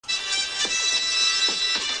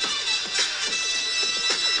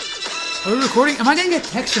Are we recording? Am I going to get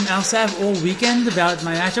texts from Alsav all weekend about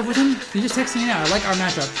my matchup with him? He just texted me now. I like our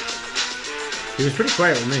matchup. He was pretty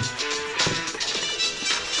quiet with me.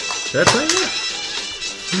 Did I play yet?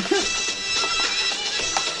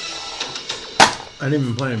 I didn't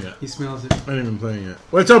even play him yet. He smells it. I didn't even play him yet.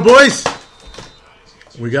 What's up, boys?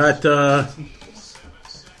 We got a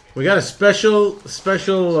special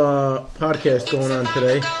podcast going on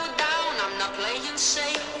today.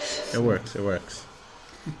 It works.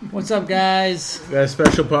 What's up, guys? We got a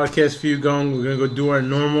special podcast for you going. We're gonna go do our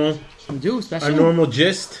normal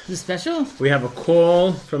gist. Is this special? We have a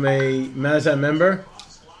call from a Mazza member.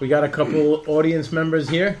 We got a couple audience members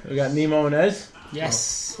here. We got Nemo and Ez.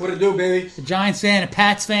 Yes. What it do, baby? A Giants fan, a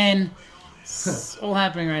Pats fan. It's all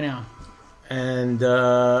happening right now. And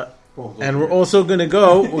we're also gonna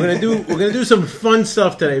go. We're gonna do some fun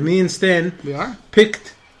stuff today. Me and Stan We are?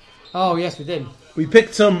 picked. Oh, yes, we did. We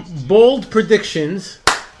picked some bold predictions,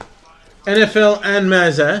 NFL and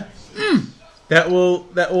Mazza, that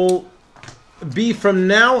will be from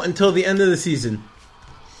now until the end of the season.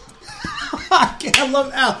 I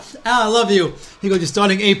love Al. Al, I love you. He goes, you're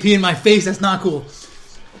starting AP in my face. That's not cool.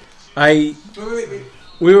 Wait.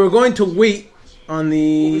 We were going to wait on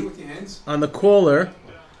With your hands. the caller,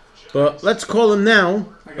 but let's call him now.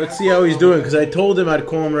 Let's see how he's doing, because I told him I'd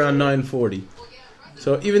call him around 9:40.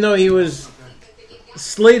 So even though he was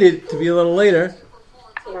slated to be a little later.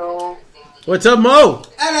 Hello. What's up, Mo?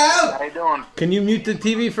 Hello. How you doing? Can you mute the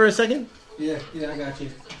TV for a second? Yeah, I got you.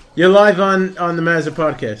 You're live on the Mazda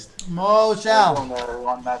podcast. Mo Chow. On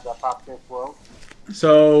Mazda Podcast World.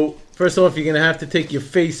 So, first off, you're going to have to take your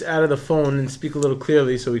face out of the phone and speak a little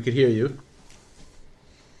clearly so we could hear you.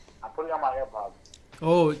 I put it on my AirPods.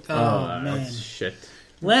 Oh, man. That's shit.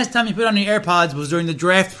 Last time you put on your AirPods was during the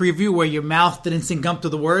draft preview where your mouth didn't sync up to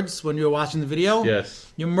the words when you were watching the video.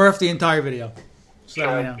 Yes. You murphed the entire video. Should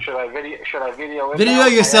I video it Video now?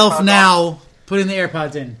 yourself My AirPods now, putting the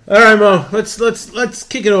AirPods in. All right, Mo. Let's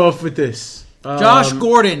kick it off with this. Josh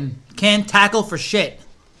Gordon can't tackle for shit.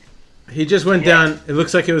 He just went down. It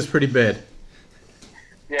looks like it was pretty bad. on?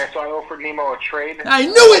 Yeah, so I offered Nemo a trade. I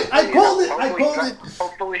knew it! I called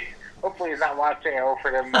it! Hopefully he's not watching. I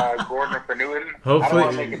offered him Gordon for Newton. Hopefully. I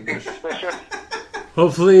don't want to make him seem suspicious.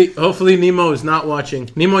 Hopefully Nemo is not watching.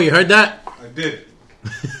 Nemo, you heard that? I did.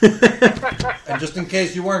 And just in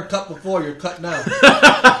case you weren't cut before, you're cut now.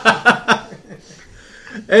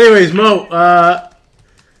 Anyways, Mo,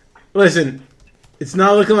 listen, it's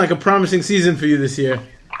not looking like a promising season for you this year.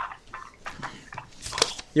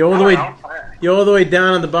 You're all the way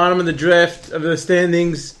down at the bottom of the draft of the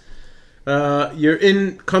standings. You're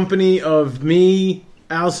in company of me,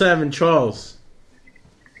 Alsav, and Charles.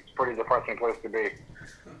 It's a pretty depressing place to be.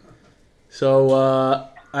 So,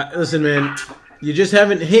 listen, man, you just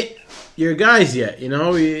haven't hit your guys yet. You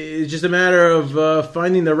know, it's just a matter of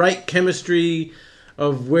finding the right chemistry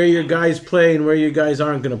of where your guys play and where your guys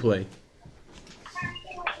aren't going to play.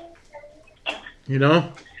 You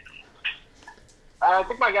know? I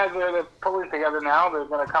think my guys are pulling together now. They're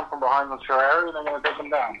going to come from behind the Ferrari and they're going to take them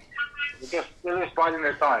down. They're just biding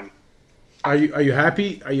their time. Are you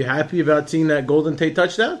happy? Are you happy about seeing that Golden Tate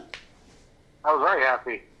touchdown? I was very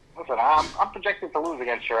happy. Listen, I'm projected to lose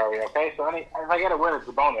against Ferrari, okay? So if I get a win, it's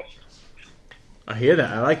a bonus. I hear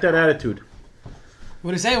that. I like that attitude.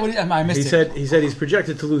 What did he say? I missed it. He said he's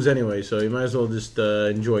projected to lose anyway, so you might as well just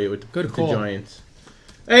enjoy it with the call. Giants.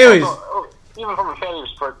 Anyways, Even from a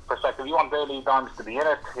fan's perspective, you want daily dimes to be in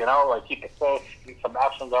it, you know, like keep it close, keep some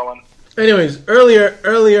action going.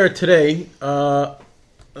 earlier today, I'll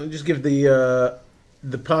just give the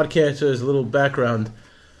podcasters a little background.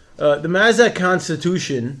 The Mazda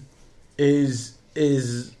Constitution is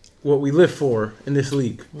what we live for in this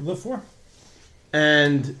league. We live for?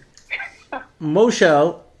 And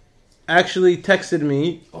Moshel actually texted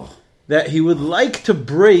me that he would like to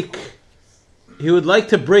break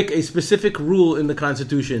a specific rule in the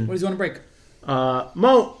Constitution. What is he going to break?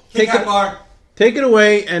 Mo, take it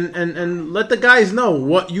away and let the guys know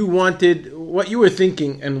what you wanted, what you were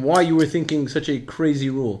thinking, and why you were thinking such a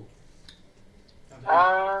crazy rule.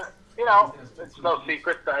 You know, it's no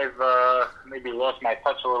secret that I've maybe lost my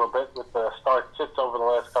touch a little bit with the start-sits over the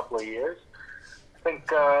last couple of years. I think,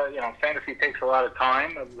 fantasy takes a lot of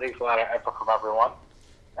time. It takes a lot of effort from everyone.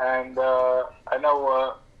 And I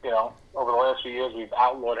know, over the last few years we've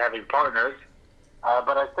outlawed having partners.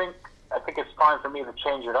 But I think it's time for me to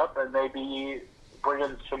change it up and maybe bring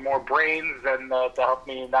in some more brains and to help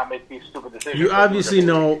me not make these stupid decisions. You obviously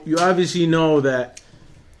know that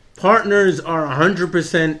partners are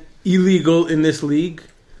 100% illegal in this league.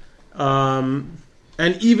 And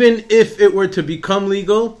even if it were to become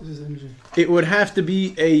legal, it would have to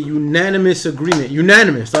be a unanimous agreement.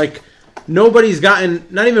 Unanimous. Like, nobody's gotten,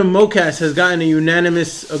 not even Mocas has gotten a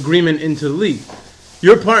unanimous agreement into the league.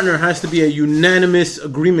 Your partner has to be a unanimous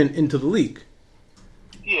agreement into the league.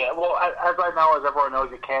 Yeah, well, as I know, as everyone knows,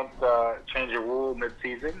 you can't change a rule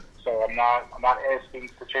mid-season, so I'm not asking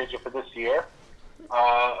to change it for this year.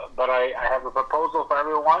 But I have a proposal for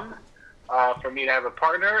everyone for me to have a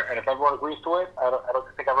partner, and if everyone agrees to it, I don't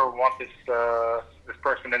think everyone wants this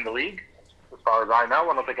person in the league. As far as I know,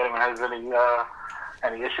 I don't think anyone has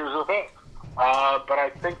any issues with it. But I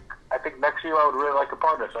think next year I would really like a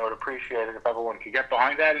partner, so I would appreciate it if everyone could get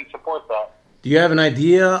behind that and support that. Do you have an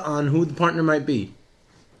idea on who the partner might be?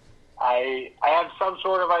 I have some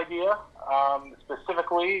sort of idea.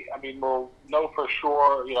 Specifically, I mean, we'll know for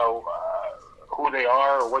sure, who they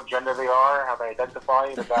are or what gender they are, how they identify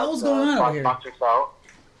in about hell's going on over 5 here? months or so.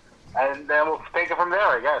 And then we'll take it from there,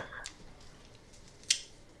 I guess.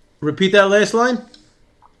 Repeat that last line?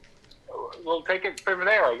 We'll take it from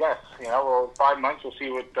there, I guess. 5 months, we'll see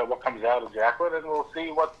what comes out of Jacqueline, and we'll see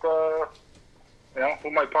what, who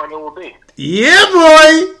my partner will be. Yeah,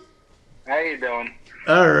 boy! How you doing?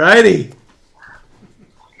 Alrighty.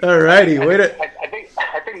 Wait a...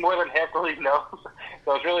 I think more than half the league knows.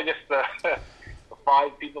 So it's really just the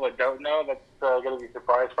 5 people that don't know that's going to be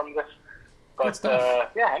surprised from this. But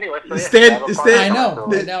yeah, anyway. So I know.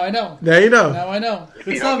 Now I know. Now you know. Now I know. If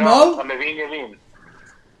Good you stuff, don't know, Mo. I'm Avin.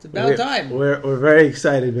 It's about time. We're very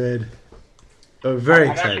excited, man. We're very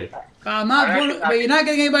excited. I'm not. But you're not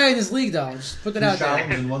getting anybody in this league, though. Just put that out there.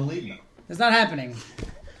 Shotguns in one league now. It's not happening.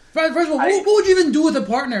 First of all, what would you even do with a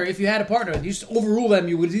partner if you had a partner? You just overrule them.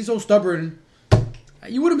 You would be so stubborn.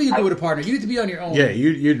 You wouldn't be good with a partner. You need to be on your own. Yeah,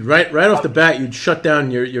 you'd right off the bat, you'd shut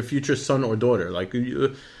down your future son or daughter. Like,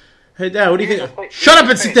 hey, Dad, what do you think? Shut up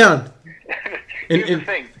and sit down.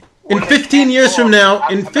 In 15 years from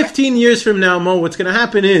now, Mo, what's going to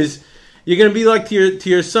happen is you're going to be like to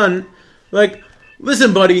your son, like,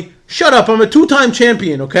 listen, buddy, shut up. I'm a 2-time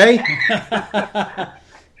champion, okay?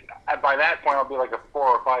 By that point, I'll be like a 4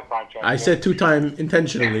 or 5-time champion. I said 2-time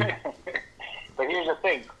intentionally. But here's the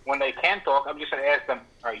thing. When they can't talk, I'm just going to ask them,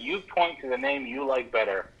 all right, you point to the name you like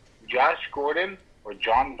better, Josh Gordon or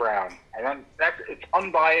John Brown. And then it's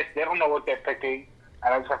unbiased. They don't know what they're picking,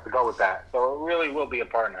 and I just have to go with that. So it really will be a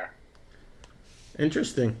partner.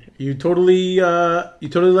 Interesting. You totally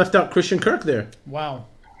left out Christian Kirk there. Wow.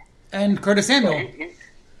 And Curtis Samuel.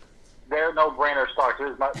 They're no-brainer starts.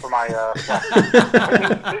 This is not for my...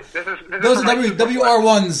 Those are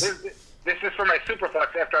WR1s. This is for my super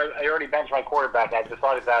flex after I already benched my quarterback. I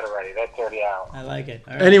decided that already. That's already out. I like it.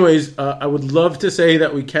 All right. Anyways, I would love to say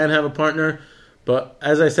that we can have a partner, but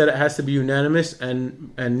as I said, it has to be unanimous.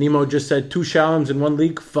 And Nemo just said 2 Shallums in 1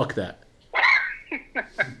 league. Fuck that.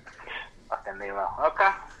 Fucking Nemo.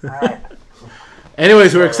 Okay. All right.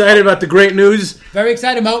 Anyways, we're excited about the great news. Very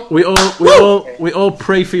excited, Mo. We all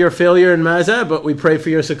pray for your failure in Mazda, but we pray for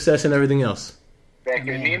your success and everything else. Thank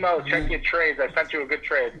you. Nemo, check your trades. I sent you a good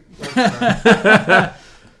trade.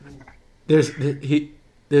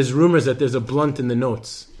 There's rumors that there's a blunt in the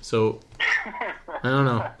notes, so I don't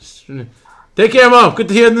know. Take care, Mo. Good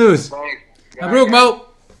to hear the news. Thanks. Mabruk, Mo.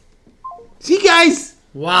 See you guys.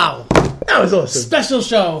 Wow. That was awesome.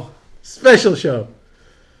 Special show.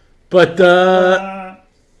 But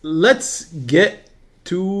let's get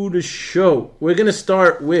to the show. We're going to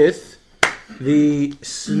start with the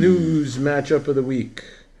snooze matchup of the week.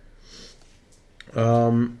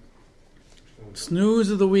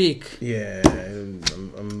 Snooze of the week. Yeah.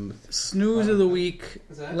 I'm Snooze of the week.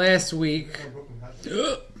 Last week.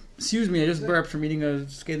 Excuse me, I just burped from eating a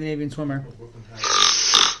Scandinavian swimmer.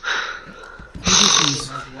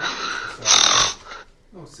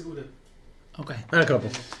 Okay. a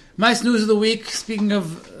couple. My snooze of the week, speaking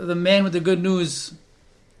of the man with the good news,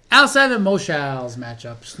 outside of Moshal's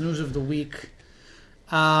matchup, snooze of the week.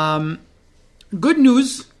 Good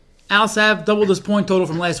news, Al Sav doubled his point total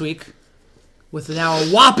from last week with now a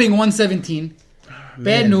whopping 117.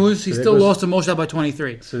 Bad news, he still lost to Moshal by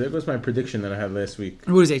 23. So there goes my prediction that I had last week.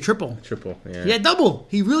 What is it, triple? Triple, yeah. Yeah, double.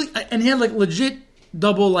 He really, and he had like legit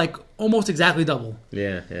double, like almost exactly double.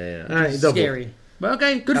 Yeah. All right, double. Scary. But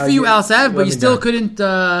okay, good for you, Al Sav, but you still couldn't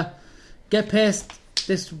get past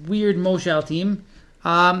this weird Moshal team.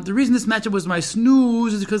 The reason this matchup was my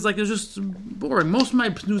snooze is because like it was just boring. Most of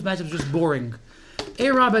my snooze matchups are just boring.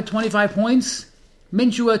 A-Rob had 25 points,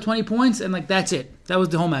 Minshew had 20 points, and like that's it. That was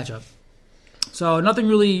the whole matchup. So nothing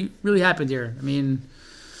really happened here. I mean,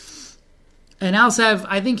 and Al Sav,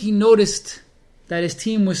 I think he noticed that his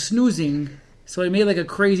team was snoozing, so he made like a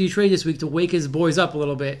crazy trade this week to wake his boys up a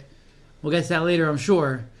little bit. We'll get to that later, I'm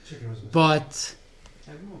sure. But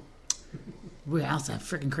Wow, that's a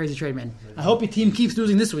freaking crazy trade, man. I hope your team keeps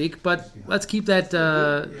losing this week, but let's keep that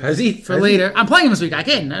for later. I'm playing him this week. I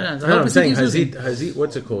can. I'm saying Hazit,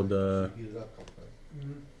 what's it called?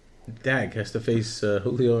 Dak has to face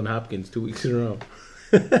Julio and Hopkins 2 weeks in a row.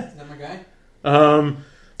 Is that my guy?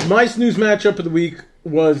 My snooze matchup of the week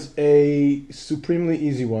was a supremely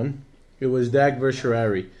easy one. It was Dak versus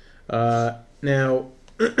Sherrari. Now,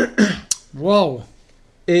 whoa!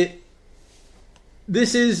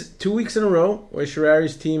 This is 2 weeks in a row where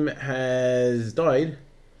Sherrari's team has died,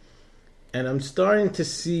 and I'm starting to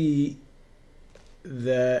see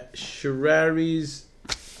that Sherrari's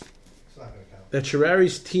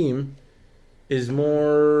team is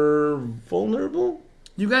more vulnerable.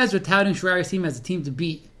 You guys were touting Sherrari's team as a team to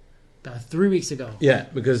beat about 3 weeks ago. Yeah,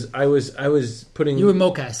 because I was putting you and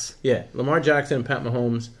Mocas. Yeah, Lamar Jackson and Pat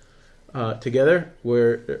Mahomes together.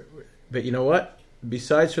 But you know what?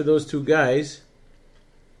 Besides for those two guys,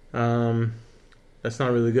 that's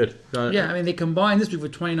not really good. They combined this week for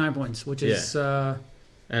 29 points, which is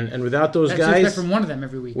and without those guys, expect from one of them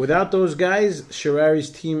every week. Without those guys, Sherrari's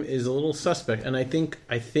team is a little suspect, and I think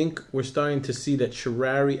we're starting to see that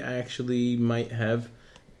Sherrari actually might have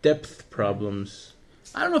depth problems.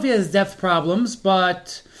 I don't know if he has depth problems,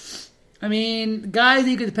 but I mean, guys that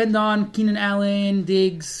you could depend on: Keenan Allen,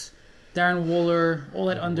 Diggs, Darren Waller, all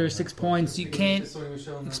at under 6 points. You can't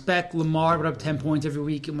expect Lamar to put up 10 points every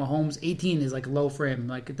week, and Mahomes 18 is like low for him.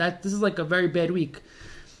 Like that, this is like a very bad week.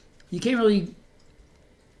 You can't really.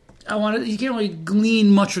 You can't really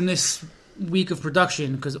glean much from this week of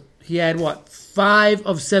production because he had 5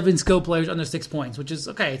 of 7 skill players under 6 points, which is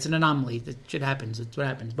okay. It's an anomaly. That shit happens. It's what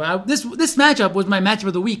happens. But this matchup was my matchup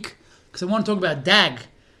of the week because I want to talk about Dak.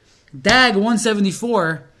 Dak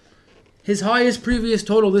 174. His highest previous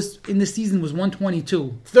total in this season was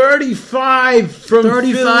 122. 35 from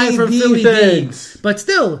Philly defense. But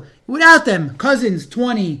still, without them, Cousins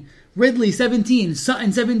 20. Ridley, 17.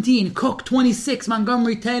 Sutton, 17. Cook, 26.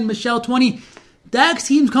 Montgomery, 10. Michelle, 20. Dak's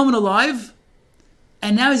team's coming alive,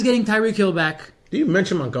 and now he's getting Tyreek Hill back. Do you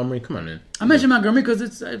mention Montgomery? Come on, man. I mentioned Montgomery because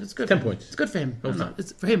it's good. 10 points. It's good for him. No, it's not.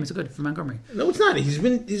 For him, it's good. For Montgomery. No, it's not. He's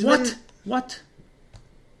been... What?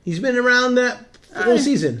 He's been around that whole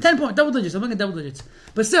season. 10 points. Double digits. I'm looking at double digits.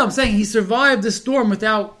 But still, I'm saying he survived the storm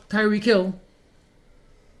without Tyreek Hill.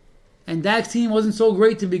 And Dak's team wasn't so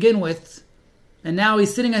great to begin with. And now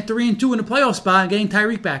he's sitting at 3-2 in the playoff spot and getting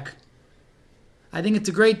Tyreek back. I think it's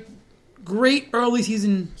a great early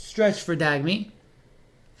season stretch for Dagme.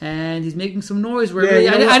 And he's making some noise where I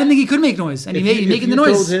didn't think he could make noise. And he's making the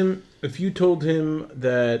noise. If you told him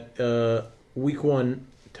that week 1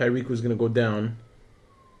 Tyreek was going to go down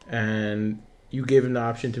and you gave him the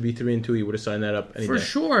option to be 3-2, he would have signed that up any day.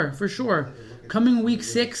 For sure. Coming week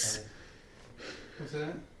 6, what's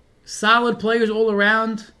that? Solid players all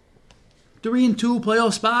around. 3-2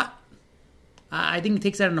 playoff spot. I think he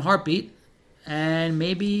takes that in a heartbeat. And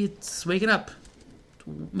maybe it's waking up.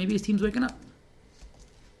 Maybe his team's waking up.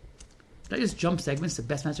 Did I just jump segments to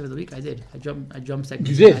best matchup of the week? I did. I jumped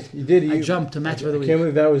segments. You did. I jumped to matchup of the week. I can't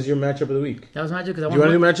believe that was your matchup of the week. That was matchup because I want to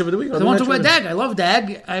do matchup of the week. I want to talk about Dag. I love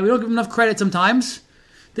Dag. We don't give him enough credit sometimes.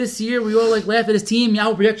 This year we all laugh at his team.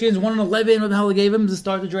 Yahoo projections 1-11. What the hell they gave him to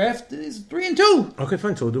start the draft? It's 3-2. Okay,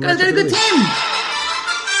 fine. So we'll do matchup. Guys got a good team.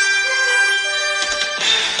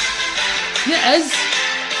 Yeah, Ez,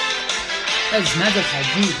 Magic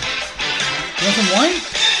Haji. You want some wine?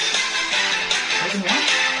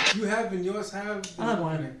 You have and yours have. I have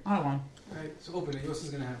one. Alright, so open it. Yours is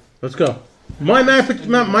gonna have. Let's go. My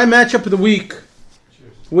matchup of the week,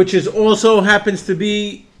 which is also happens to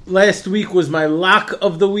be last week, was my lock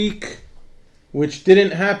of the week, which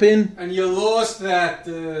didn't happen. And you lost that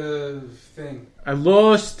thing. I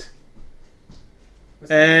lost.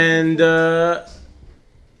 And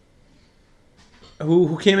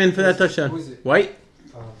who came in for that touchdown? Who is it? White?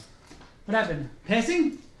 What happened?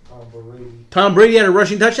 Passing? Tom Brady had a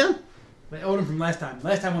rushing touchdown? They owed him from last time.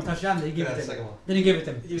 Last time was touchdown, they gave it to him. Then he gave it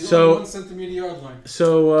to him. He was on 1 centimeter yard line.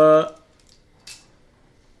 So,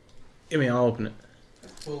 I'll open it.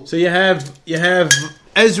 Well, so you have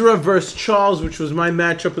Ezra versus Charles, which was my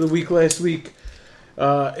matchup of the week last week.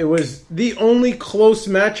 It was the only close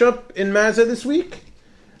matchup in Mazda this week.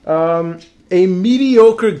 A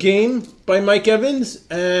mediocre game by Mike Evans,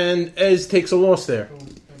 and Ez takes a loss there.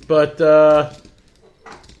 But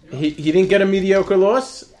he didn't get a mediocre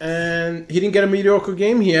loss, and he didn't get a mediocre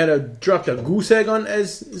game. He had dropped a goose egg on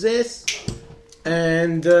Ez's ass,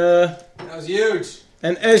 and that was huge.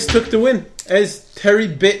 And Ez took the win. Terry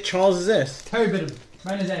bit Charles' ass. Terry bit him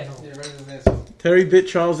right in his asshole. Yeah, right in his asshole. Terry bit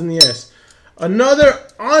Charles in the ass. Another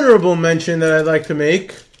honorable mention that I'd like to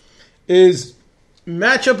make is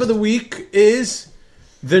matchup of the week is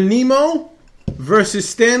the Nemo versus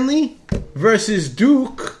Stanley versus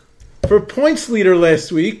Duke for points leader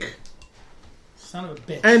last week. Son of a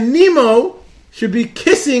bitch. And Nemo should be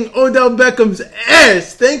kissing Odell Beckham's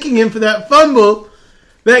ass, thanking him for that fumble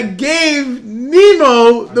that gave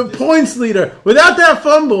Nemo the points leader. Without that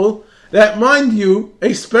fumble, that, mind you,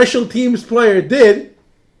 a special teams player did,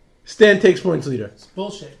 Stan takes points leader. It's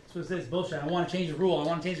bullshit. That's what it is. Bullshit. I want to change the rule. I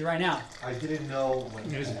want to change it right now. I didn't know when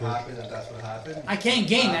it happened that that's what happened. I can't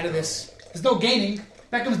gain out of this. There's no gaining.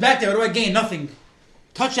 Beckham's back there. What do I gain? Nothing.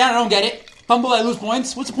 Touchdown, I don't get it. Fumble, I lose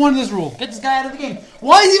points. What's the point of this rule? Get this guy out of the game.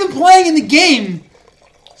 Why is he even playing in the game?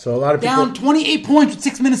 So a lot of Down people... 28 points with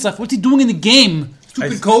 6 minutes left. What's he doing in the game?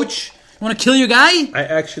 Stupid coach. You want to kill your guy? I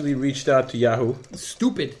actually reached out to Yahoo.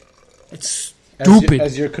 Stupid. It's stupid.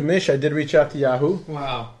 As your commish, I did reach out to Yahoo.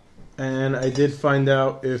 Wow. And I did find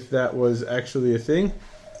out if that was actually a thing.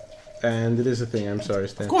 And it is a thing. I'm sorry,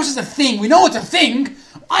 Stan. Of course it's a thing. We know it's a thing.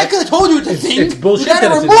 I could have told you it's a thing. It's bullshit We gotta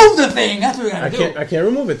that it's a remove the thing. That's what we gotta do. I can't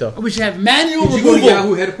remove it, though. We should have manual Did you go to removal.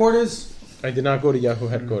 Yahoo headquarters? I did not go to Yahoo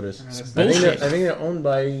headquarters. I bullshit. think they're owned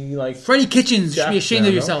by, like, Freddie Kitchens, you should be ashamed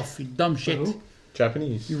of no. yourself. You dumb shit. Who?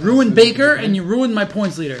 Japanese. You ruined Baker and you ruined my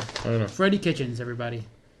points leader. I don't know. Freddie Kitchens, everybody.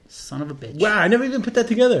 Son of a bitch. Wow, I never even put that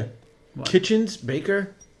together. What? Kitchens,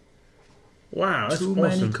 Baker. Wow, that's Too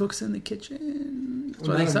awesome. many cooks in the kitchen. That's Well,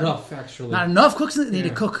 what they not say. enough, actually. Not enough cooks. They need to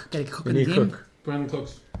Yeah. cook. Got to cook You in the need game. Cook. Brandon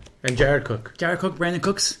Cooks. And Jared Cook. Jared Cook, Brandon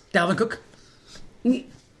Cooks, Dalvin Cook.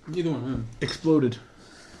 Either one, Exploded.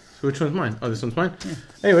 So which one's mine? Oh, this one's mine.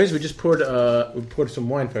 Anyways, we just poured some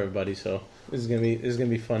wine for everybody, so this is gonna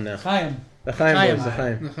be fun now. Chaim. The Chaim Chaim. boys, the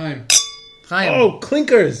Chaim. Nachaim. Chaim. Oh,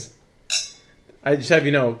 clinkers! I just have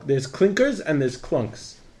you know, there's clinkers and there's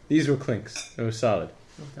clunks. These were clinks. It was solid.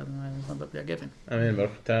 I mean,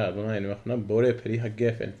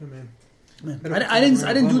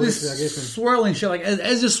 I didn't do this swirling shit. Like,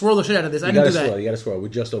 Ez just swirl the shit out of this. I you didn't gotta do that. swirl. You gotta swirl. We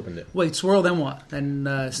just opened it. Wait, swirl, then what? Then do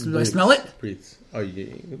I Breathe. smell it? Breathe. Oh,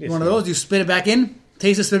 yeah. One of those? You spit it back in?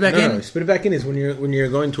 Taste it, spit it back No, in? spit it back in is when you're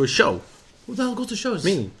going to a show. Who the hell goes to shows?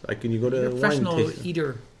 Me, like when you go to You're a a wine professional tasting.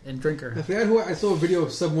 eater and drinker. I forgot who I saw a video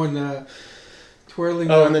of someone twirling.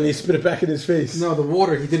 Oh, and then he spit it back in his face. No, the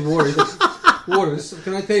water. He did water. He goes, water.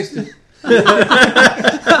 Can I taste it? It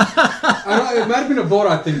might have been a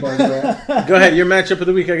Borat thing, by the way. Go ahead, your matchup of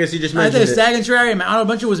the week. I guess you just I mentioned think it. Stag and Terrarium. My honorable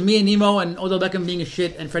mention was me and Nemo and Odell Beckham being a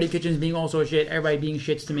shit and Freddie Kitchens being also a shit. Everybody being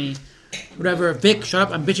shits to me. Whatever. Vic, shut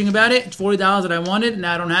up. I'm bitching about it. It's $40 that I wanted.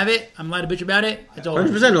 Now I don't have it. I'm allowed to bitch about it. It's over.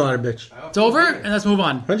 100% a lot of bitch. It's over, and let's move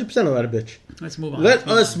on. 100% a lot of bitch. Let's move on. Let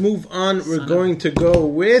us move on. We're Son of- going to go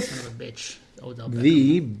Son with of a bitch. Odell Beckham.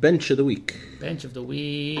 the bench of the week. Bench of the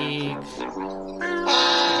week.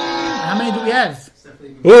 How many do we have?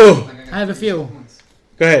 Whoa! I have a few.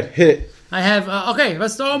 Go ahead, hit it. I have okay.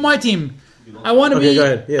 Let's start with my team. I want to Okay, be. go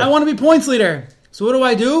ahead, yeah. I want to be points leader. So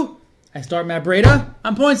what do? I start Matt Breida.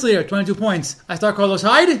 I'm points leader. 22 points. I start Carlos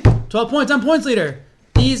Hyde. 12 points. I'm points leader.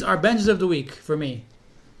 These are benches of the week for me.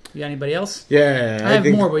 You got anybody else? Yeah, I have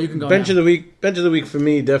think more, but you can go Bench now. of the week. Bench of the week for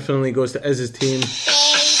me definitely goes to Ez's team.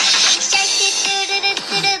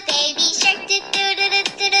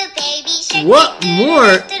 What more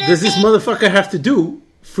does this motherfucker have to do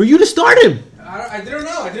for you to start him? I didn't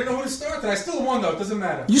know. I didn't know who to start. I still won, though. It doesn't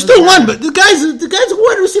matter. You still won, but the guy's a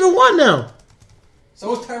wide receiver one now.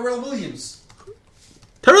 So is Tyrell Williams.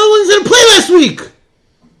 Terrell Williams didn't play last week.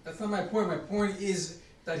 That's not my point. My point is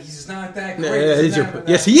that he's not that Yeah, great. that He's is your not point.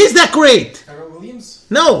 that- Yes, he is that great. Tyrell Williams?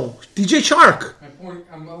 No, DJ Shark. My point,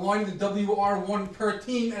 I'm aligning the WR1 per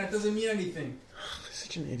team, and it doesn't mean anything.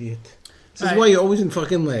 Such an idiot. This All is right. why you're always in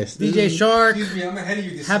fucking last. DJ Shark. Excuse me, I'm ahead of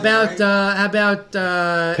you this How year, about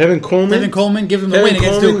right? Kevin Coleman. Devin Coleman? Give him the Kevin win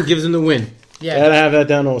against Coleman Duke. gives him the win. Yeah. Gotta have that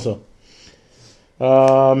down also.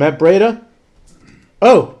 Matt Breida.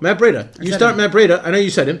 Oh, Matt Breida. You said start him. Matt Breida. I know you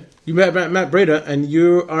said him. You met Matt Breida, and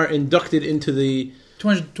you are inducted into the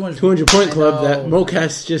 200 200-point I club know. that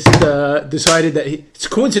Mocas just decided that he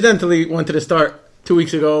coincidentally wanted to start 2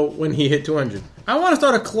 weeks ago when he hit 200. I want to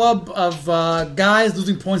start a club of guys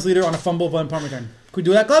losing points leader on a fumble of punt return. Could we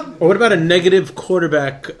do that club? Or what about a negative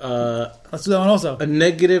quarterback? Let's do that one also. A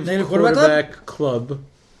negative Negative quarterback quarterback club.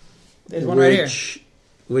 There's one right here.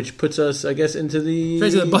 Which puts us, I guess, into the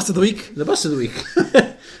Straight to the bust of the week. The bust of the week.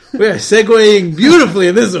 We are segueing beautifully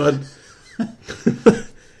in this one.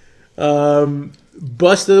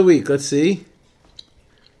 Bust of the week. Let's see.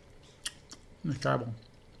 It's terrible.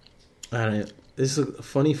 I don't know. This is a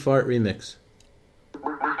funny fart remix.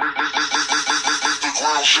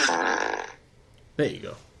 There you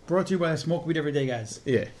go. Brought to you by Smoke Weed Every Day, guys.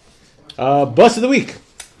 Yeah. Bust of the week.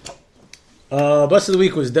 Bust of the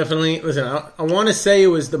week was definitely. Listen, I want to say it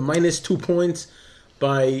was the minus 2 points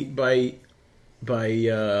by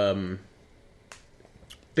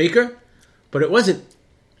Baker, but it wasn't.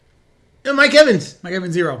 Mike Evans. Mike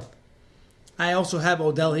Evans 0. I also have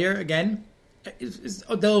Odell here again. It's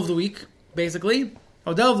Odell of the week, basically.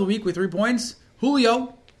 Odell of the week with 3 points.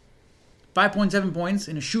 Julio, 5.7 points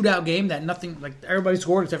in a shootout game that everybody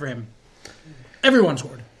scored except for him. Everyone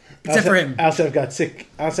scored except for him. Alsav got sick.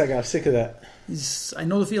 Alsav got sick of that. I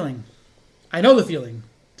know the feeling.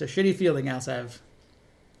 It's a shitty feeling, Alsav.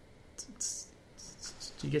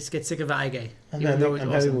 You just get sick of Ige. I'm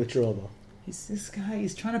having withdrawal though. This guy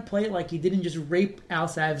is trying to play it like he didn't just rape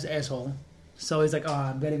Alsav's asshole. So he's like, oh,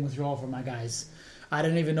 I'm betting withdrawal for my guys. I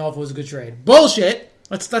didn't even know if it was a good trade. Bullshit.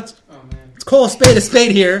 Let's call a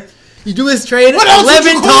spade here. You do this trade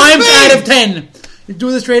 11 times out of 10. You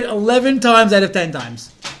do this trade 11 times out of 10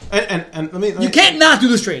 times. And let me. You can't not do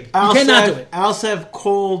this trade. You cannot do it. Alsav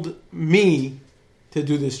called me to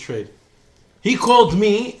do this trade. He called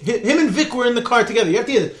me. Him and Vic were in the car together. You have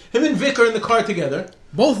to hear this. Him and Vic are in the car together.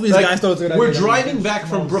 Both of these guys thought it was a good idea. We're driving back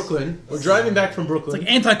from Brooklyn. It's like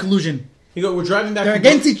anti-collusion. We're driving back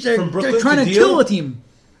from Brooklyn. They're trying to kill a team.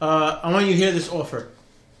 I want you to hear this offer.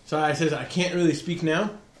 So I says, I can't really speak now.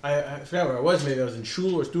 I forgot where I was. Maybe I was in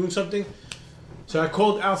shul or doing something. So I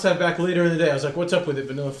called Alsav back later in the day. I was like, what's up with it,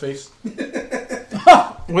 Vanilla Face?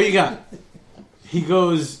 What you got? He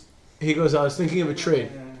goes, I was thinking of a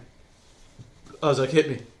trade. I was like, hit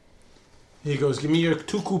me. He goes, give me your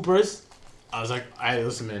 2 Coopers. I was like, all right,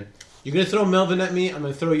 listen, man. You're going to throw Melvin at me, I'm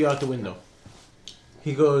going to throw you out the window.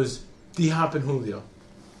 He goes, D-Hop and Julio.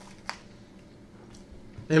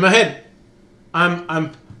 In my head, I'm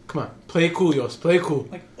come on, play it cool, Yos. Play it cool.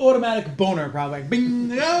 Like automatic boner, probably. Like, bing,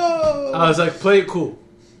 no! I was like, play it cool.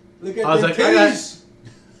 Look at I was like,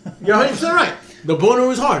 you're 100% right. The boner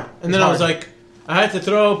was hard. And then I was like, I had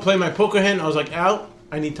to play my poker hand. I was like, out.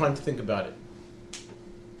 I need time to think about it.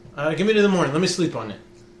 Give me to the morning. Let me sleep on it.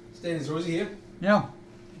 Stan, is Rosie here? No.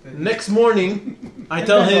 Next morning, I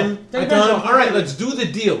tell him, all right, let's do the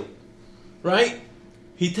deal. Right?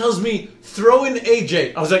 He tells me, throw in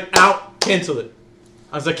AJ. I was like, out. Cancel it.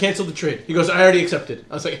 I was like, cancel the trade. He goes, I already accepted.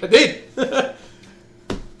 I was like, I did. All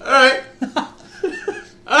right.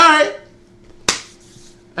 All right.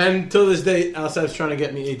 And till this day, Alsav's trying to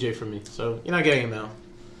get me AJ from me. So you're not getting him, Al.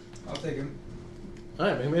 I'll take him. All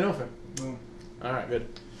right, make me an offer. Boom. All right, good.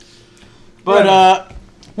 But,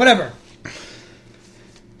 whatever.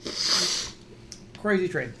 Crazy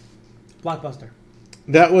trade. Blockbuster.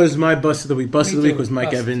 That was my bust of the week. Bust Me of the week too. was Mike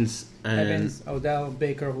Bust. Evans and Evans, Odell,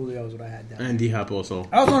 Baker, Julio is what I had down. and D-Hop also.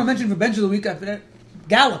 I also want to mention for bench of the week,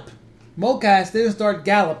 Gallup. Mocas didn't start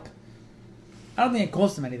Gallup. I don't think it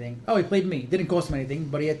cost him anything. Oh, he played me. Didn't cost him anything,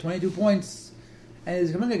 but he had 22 points. And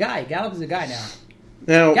he's becoming a guy. Gallup is a guy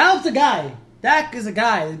now. Gallup's a guy. Dak is a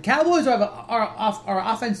guy. The Cowboys are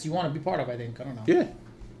offense you want to be part of, I think. I don't know. Yeah.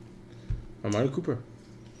 Amari Cooper.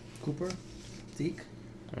 Zeke.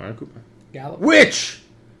 Amari Cooper. Gallup. Which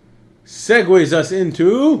segues us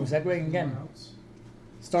into We're segueing again.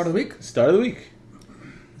 Start of the week? start of the week.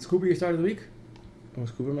 Is Cooper your start of the week?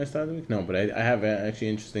 Was Cooper my start of the week? No, but I have actually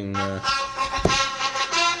interesting... Start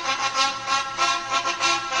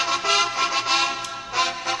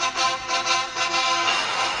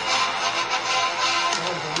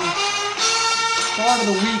of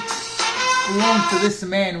the week belongs to this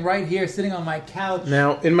man right here sitting on my couch.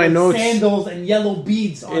 Now, in my with notes... sandals and yellow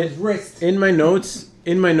beads on his wrist. In my notes, I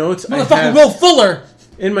Motherfucker have... Will Fuller!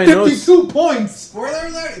 In my notes... 52 points! Spoiler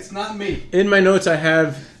alert, it's not me. In my notes, I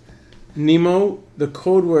have Nemo, the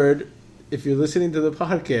code word, if you're listening to the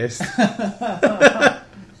podcast.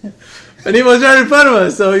 But Nemo's right in front of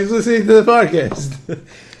us, so he's listening to the podcast.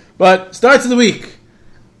 But starts of the week.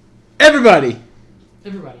 Everybody.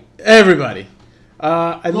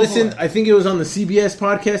 I listened, I think it was on the CBS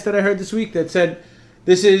podcast that I heard this week that said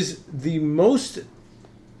this is the most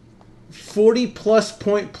 40-plus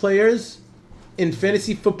point players in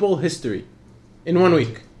fantasy football history in 1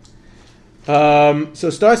 week. So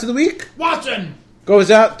starts of the week. Watson!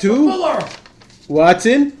 Goes out to Fuller!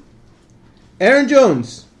 Watson, Aaron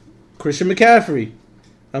Jones, Christian McCaffrey,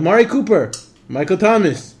 Amari Cooper, Michael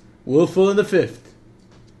Thomas, Will Fuller the 5th.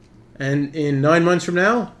 And in 9 months from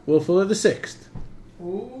now, Will Fuller the 6th.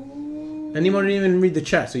 Ooh. And he didn't even read the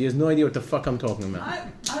chat, so he has no idea what the fuck I'm talking about. I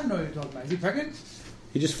don't know what you're talking about. Is he pregnant?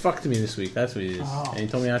 He just fucked me this week. That's what he is. Oh. And he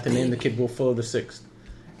told me I have to name the kid Will Fuller the 6th.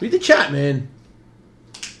 Read the chat, man.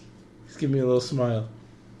 Just give me a little smile.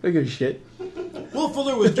 Look at shit. Will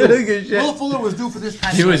Fuller was due. Look at shit. Will Fuller was due for this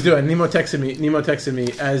kind He of was due. And Nemo texted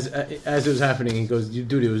me as it was happening. He goes,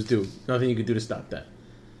 dude, it was due. Nothing you could do to stop that.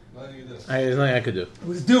 There's nothing I could do. It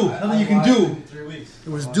was due. Nothing you can do. 3 weeks. It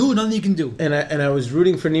was due. Nothing you can do. And I was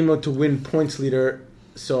rooting for Nemo to win points leader.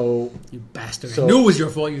 So You bastard. So- I knew it was your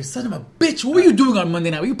fault. You son of a bitch. What were you doing on Monday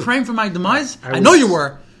night? Were you praying for my demise? I I know was- you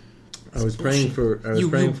were. I was praying for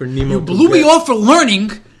Nemo. You blew me off for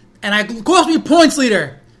learning, and I cost me points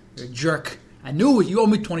leader. You're a jerk. I knew it. You owe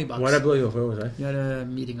me $20. Why'd I blow you off? Where was I? You had a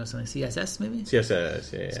meeting or something. CSS maybe?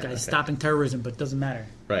 CSS. Yeah. This guy's okay. stopping terrorism, but it doesn't matter.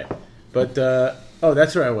 Right. But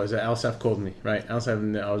that's where I was. Alsaf called me. Right.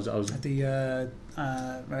 Alsaf. I was. At the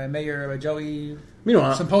Mayor Joey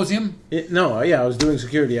Meanwhile, Symposium. I was doing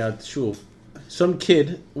security out at the shul. Some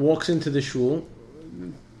kid walks into the shul,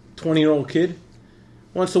 20-year-old kid,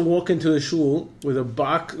 wants to walk into the shul with a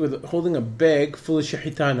box, holding a bag full of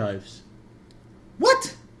shahita knives.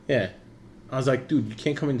 What? Yeah. I was like, dude, you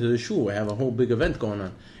can't come into the shul. I have a whole big event going on.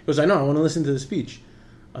 He goes, I know, I want to listen to the speech.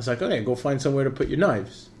 I was like, okay, go find somewhere to put your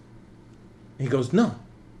knives. And he goes, no,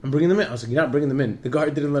 I'm bringing them in. I was like, you're not bringing them in. The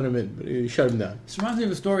guard didn't let him in, but he shut him down. This reminds me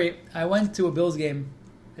of a story. I went to a Bills game,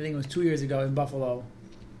 I think it was 2 years ago in Buffalo.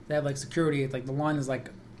 They have like security, like the line is like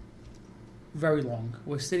very long.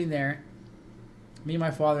 We're sitting there, me,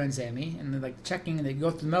 my father, and Sammy, and they're like checking, and they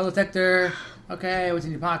go through the metal detector. Okay, what's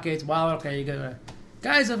in your pockets? Wallet. Okay, you got a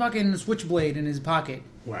guy's a fucking switchblade in his pocket.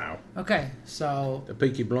 Wow. Okay, so The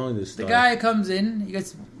Peaky Blinders the style. guy comes in, he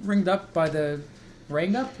gets ringed up by the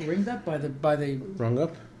rung up by the Rung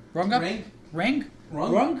up? rung up Rang?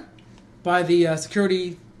 rung by the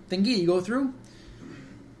security thingy you go through.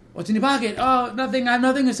 What's in your pocket? Oh, nothing. I have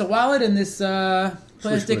nothing. It's a wallet and this plastic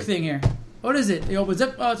Switchblade. thing here. What is it? He opens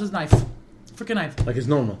up. Oh, it's his knife. Freaking knife. Like it's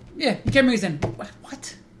normal. Yeah, you can't bring this in. What?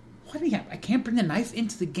 What do you have? I can't bring the knife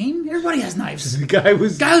into the game? Everybody has knives. The guy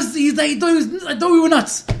was... Guys, I thought we were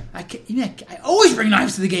nuts. I always bring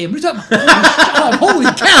knives to the game. What are you talking about? Holy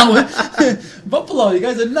cow. Buffalo, you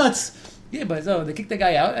guys are nuts. Yeah, but so they kicked the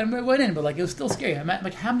guy out and we went in, but like it was still scary. I'm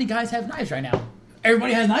like, how many guys have knives right now?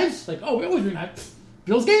 Everybody has knives? Like, oh, we always bring knives.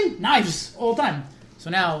 Bill's game? Knives all the time. So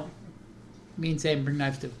now, me and Sam bring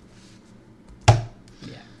knives too.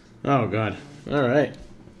 Yeah. Oh, God. All right.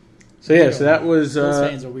 So, yeah, so that was... Bills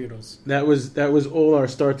fans are weirdos. That was all our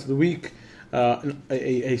starts of the week.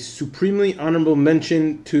 A supremely honorable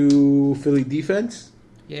mention to Philly defense.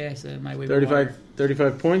 Yeah, so my waiver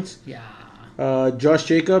 35 points. Yeah. Josh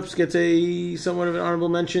Jacobs gets a somewhat of an honorable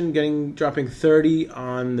mention, dropping 30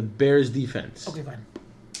 on the Bears defense. Okay, fine.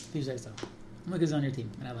 You say so. I'm like, on your team,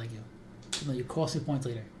 and I like you. Even though you cost me points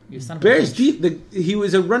later. You son of a Bears bitch. he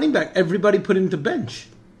was a running back. Everybody put him to bench.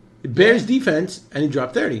 Bears defense, and he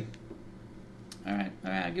dropped 30. All right,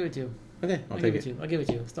 I'll give it to you. Okay, I'll give it to you. I'll give it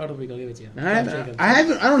to you. Start of the week, I'll give it to you. I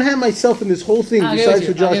don't have myself in this whole thing besides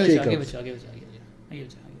for Josh Jacobs. I'll give it to you.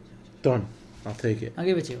 Done. I'll take it. I'll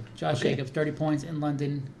give it to you. Josh Okay. Jacobs, 30 points in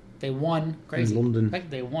London. They won. Crazy. In London. Like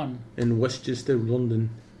they won. In Westchester, London.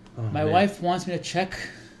 Oh, My man. wife wants me to check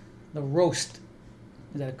the roast.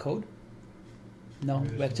 Is that a code? No,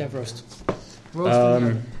 we have to check roast.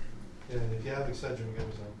 Roast. Yeah, if you have Excedrin, give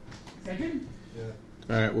us some. Second?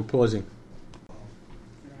 Yeah. All right, we're pausing.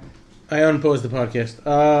 I unpaused the podcast.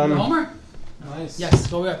 Homer? Nice.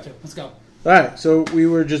 Yes, what are we up to? Let's go. All right, so we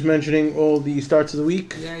were just mentioning all the starts of the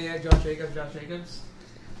week. Yeah, Josh Jacobs.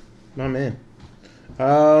 My man.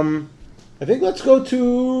 I think let's go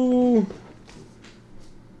to...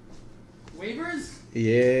 Waivers?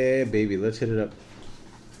 Yeah, baby, let's hit it up.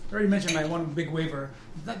 I already mentioned my one big waiver.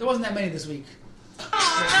 There wasn't that many this week.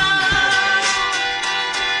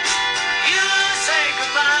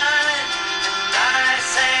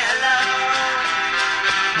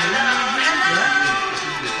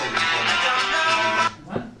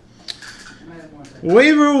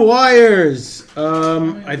 Waiver wires.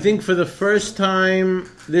 I think for the first time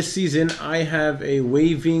this season, I have a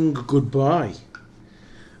waving goodbye.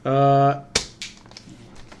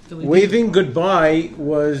 Waving goodbye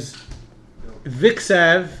was Vic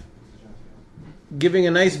Sav giving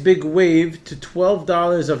a nice big wave to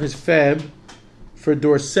 $12 of his fab for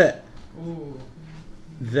Dorset Ooh.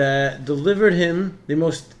 that delivered him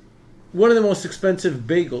one of the most expensive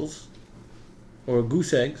bagels or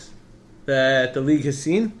goose eggs that the league has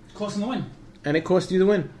seen, Costing the win. and it cost you the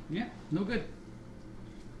win. Yeah, no good.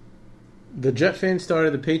 The Jet fan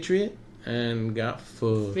started the Patriot and got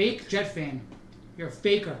full. Fake Jet fan. You're a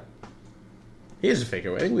faker. He is a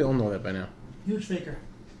faker. I think we all know that by now. Huge faker.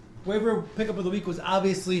 Waiver pickup of the week was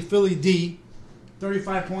obviously Philly D.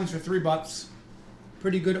 35 points for $3.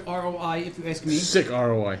 Pretty good ROI, if you ask me. Sick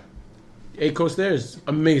ROI. A-Coast there is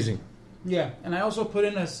amazing. Yeah, and I also put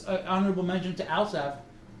in an honorable mention to Alsav.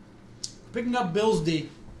 Picking up Bills D.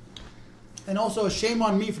 And also, shame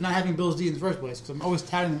on me for not having Bills D in the first place, because I'm always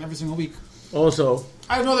touting them every single week. Also,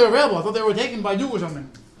 I didn't know they were available. I thought they were taken by Duke or something.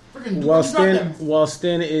 Freaking Duke While just dropped them. While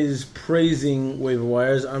Stan is praising waiver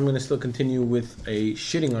wires, I'm going to still continue with a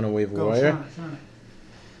shitting on a waiver Go, wire. Sean.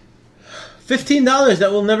 $15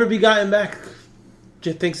 that will never be gotten back.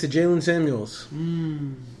 Thanks to Jalen Samuels.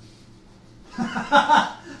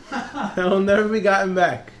 That will never be gotten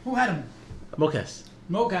back. Who had him? Mocas.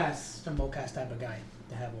 Mocas. A Mocas type of guy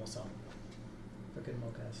to have also. Freaking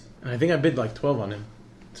Mocas. And I think I bid like 12 on him.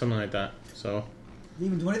 Something like that. So, Did he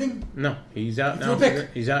even do anything? no. He's out He now. threw a pick.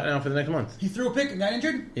 He's out now for the next month. He threw a pick and got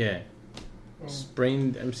injured? Yeah.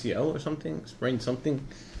 Sprained MCL or something. Sprained something.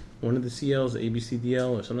 One of the CLs,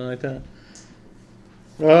 ABCDL or something like that.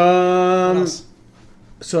 What else?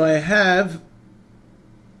 So I have.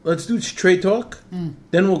 Let's do trade talk.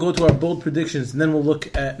 Then we'll go to our bold predictions, and then we'll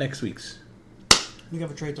look at next week's You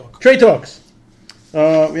have a trade talk. trade talks. We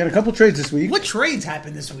had a couple trades this week. What trades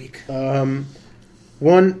happened this week?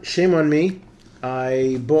 One, shame on me.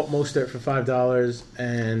 I bought Mostert for $5,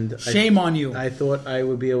 and Shame on you. I thought I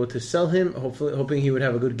would be able to sell him, hoping he would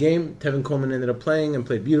have a good game. Tevin Coleman ended up playing and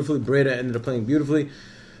played beautifully. Breda ended up playing beautifully.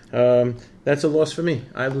 That's a loss for me.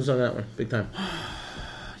 I lose on that one, big time.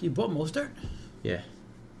 You bought Mostert? Yeah,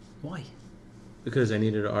 Why? because I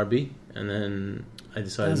needed an RB, and then I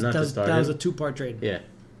decided not to start that him. was a two-part trade. Yeah,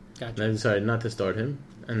 Gotcha. and I decided not to start him,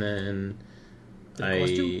 and then Did it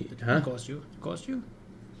cost you? Did Huh? it cost you? It cost you?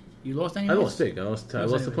 You lost any? I lost big. I lost the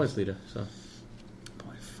anyways. points leader. So,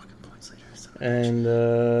 Fucking points later. and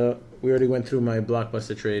we already went through my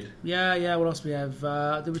blockbuster trade. Yeah. What else we have?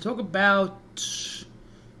 Did we talk about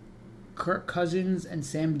Kirk Cousins and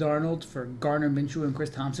Sam Darnold for Gardner Minshew and Chris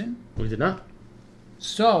Thompson? We did not.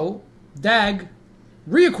 So, Dag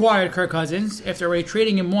reacquired Kirk Cousins after already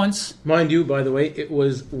trading him once Mind you, by the way, it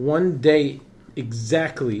was 1 day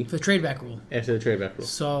exactly for the trade back rule. after the trade back rule.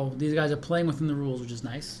 So, these guys are playing within the rules, which is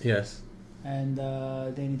nice. Yes. And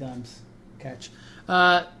Danny Dimes catch.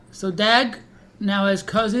 So Dag now has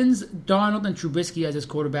Cousins, Darnold, and Trubisky as his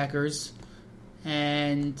quarterbackers.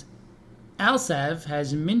 And Alsav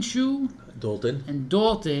has Minshew Dalton. and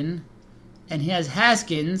Dalton. And he has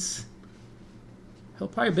Haskins. He'll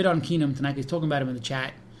probably bid on Keenum tonight. He's talking about him in the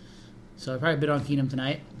chat. So he'll probably bid on Keenum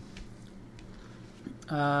tonight.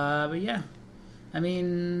 But yeah. I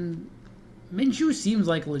mean, Minshew seems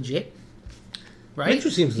like legit. Right?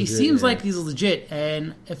 Minshew seems He legit, seems yeah. like he's legit.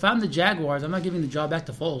 And if I'm the Jaguars, I'm not giving the job back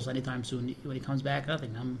to Foles anytime soon. When he comes back,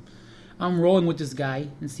 nothing. I'm rolling with this guy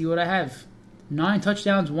and see what I have. 9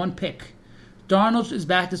 touchdowns, 1 pick. Darnold is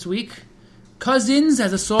back this week. Cousins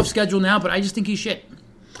has a soft schedule now, but I just think he's shit.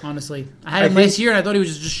 Honestly, I had him last year, and I thought he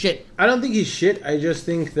was just shit. I don't think he's shit. I just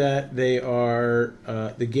think that they are.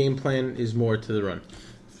 The game plan is more to the run.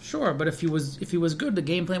 Sure, but if he was good, the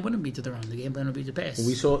game plan wouldn't be to the run. The game plan would be to pass.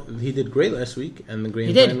 We saw he did great last week, and the game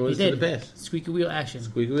He did. plan was He did. to the pass. Squeaky wheel action.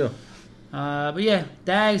 Squeaky wheel. But yeah,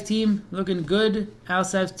 Dag's team looking good.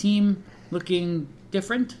 Alsav's team looking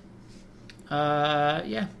different.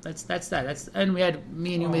 Yeah, that's that. And we had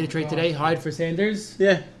me and you made a trade today. Hyde for Sanders.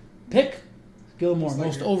 Yeah. Pick Gilmore,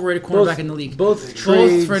 most like overrated cornerback in the league. Both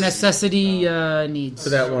trades for necessity needs. for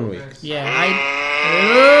that 1 week. Yeah,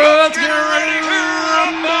 let's get ready to rumble.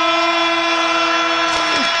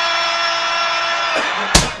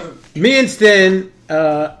 Me and Stan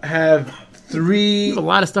have You have a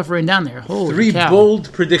lot of stuff written down there. Holy three cow.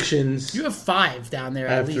 bold predictions. You have 5 down there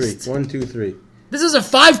I at have least. 3. 1, 2, 3 This is a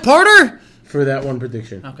 5-parter? for that one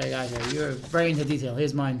prediction. Okay, guys, you're very into detail.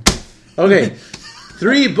 Here's mine. Okay.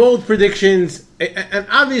 3 bold predictions, and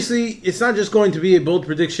obviously it's not just going to be a bold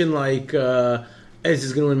prediction like Ez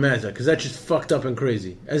is going to win Mazda, because that's just fucked up and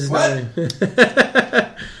crazy. Ez is What?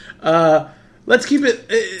 not. Let's keep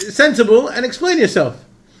it sensible and explain yourself.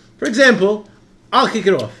 For example, I'll kick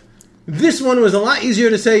it off. This one was a lot easier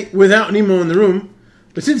to say without Nemo in the room,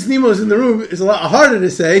 but since Nemo's in the room, it's a lot harder to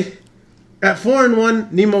say. At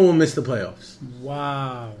 4-1, Nemo will miss the playoffs.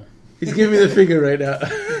 Wow. He's giving me the finger right now.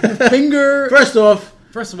 Finger. First off,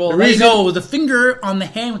 First of all, the let you reason- know the finger on the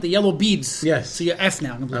hand with the yellow beads. Yes. So you're F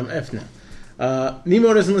now. I'm F now.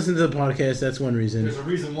 Nemo doesn't listen to the podcast. That's one reason. There's a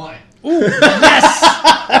reason why. Yes.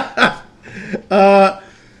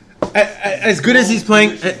 As good as he's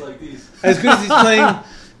playing, Like these. as good as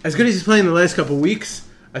he's playing the last couple weeks.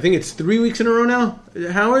 I think it's 3 weeks in a row now.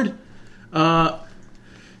 Howard.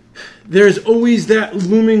 There's always that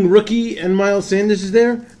looming rookie, and Miles Sanders is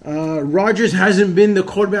there. Rodgers hasn't been the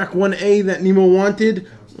quarterback 1A that Nemo wanted.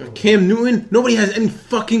 Cam Newton, nobody has any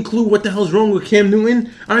fucking clue what the hell's wrong with Cam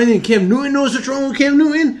Newton. I don't think Cam Newton knows what's wrong with Cam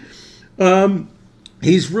Newton.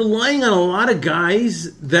 He's relying on a lot of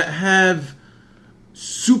guys that have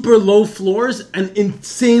super low floors and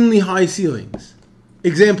insanely high ceilings.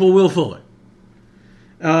 Example, Will Fuller.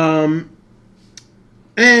 And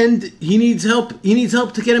he needs help. He needs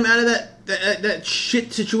help to get him out of that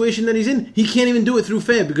shit situation that he's in. He can't even do it through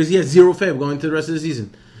FAB because he has zero FAB going to the rest of the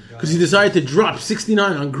season. Because he decided to drop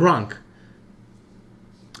 69 on Gronk.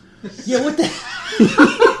 Yeah, what the...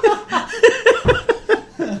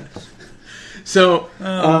 So,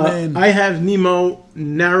 I have Nemo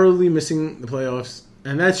narrowly missing the playoffs.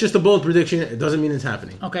 And that's just a bold prediction. It doesn't mean it's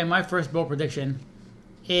happening. Okay, my first bold prediction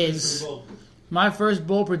is... My first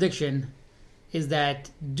bold prediction is that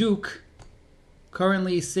Duke,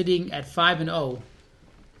 currently sitting at 5-0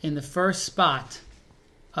 in the first spot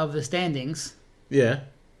of the standings... Yeah.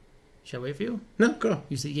 Shall I wait for you? No, go.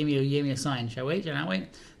 You gave me a sign. Shall I wait? Shall I not wait?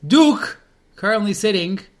 Duke, currently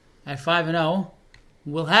sitting at 5-0,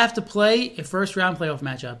 will have to play a first-round playoff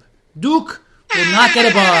matchup. Duke will not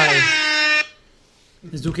get a bye.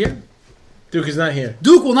 Is Duke here? Duke is not here.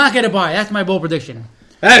 Duke will not get a bye. That's my bold prediction.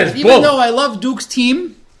 That is bold. Even though I love Duke's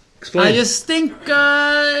team, Explain. I just think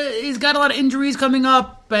he's got a lot of injuries coming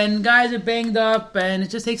up, and guys are banged up, and it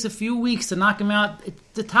just takes a few weeks to knock him out.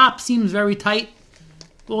 The top seems very tight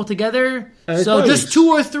altogether. So just weeks. 2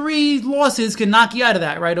 or 3 losses can knock you out of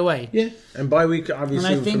that right away. Yeah, and bye week,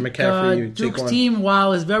 obviously, And I think for McCaffrey, you Duke's take one. team,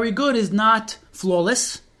 while is very good, is not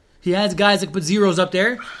flawless. He has guys that can put zeros up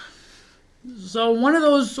there. So one of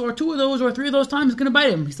those, or 2 of those, or 3 of those times is going to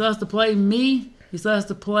bite him. He still has to play me. He still has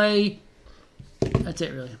to play... That's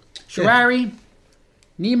it, really. Sharari,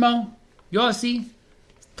 Nemo, Yossi.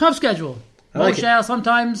 Tough schedule. I like it. Moshal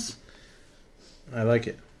sometimes. I like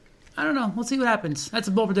it. I don't know. We'll see what happens. That's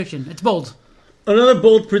a bold prediction. It's bold. Another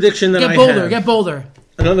bold prediction that Get I bolder. have. Get bolder.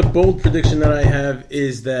 Another bold prediction that I have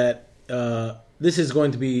is that this is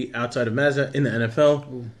going to be outside of Mazda in the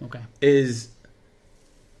NFL. Ooh, okay. Is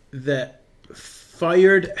that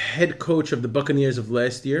fired head coach of the Buccaneers of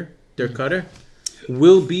last year, Dirk Cutter,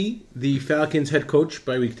 will be the Falcons head coach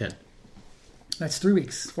by week 10. That's 3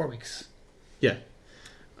 weeks. 4 weeks. Yeah.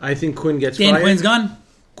 I think Quinn gets Dan fired. Quinn's gone.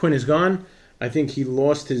 Quinn is gone. I think he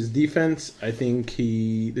lost his defense. I think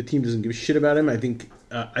the team doesn't give a shit about him. I think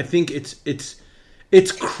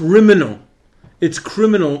it's criminal. It's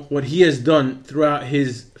criminal what he has done throughout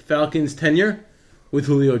his Falcons tenure with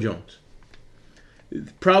Julio Jones.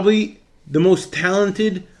 Probably the most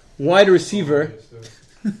talented wide receiver,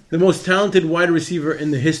 the most talented wide receiver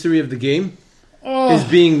in the history of the game, is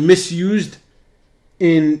being misused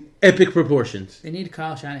in epic proportions. They need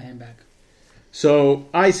Kyle Shanahan back. So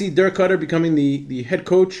I see Dirk Cutter becoming the head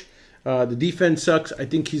coach. The defense sucks. I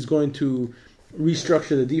think he's going to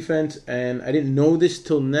restructure the defense, and I didn't know this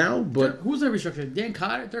till now, but Who's the restructure? Dan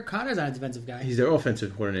Cotter? Dirk Cotter's not a defensive guy. he's their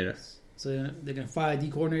offensive coordinator. So they're going to fire a D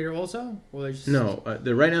coordinator also? Or they're just... No,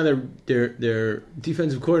 right now their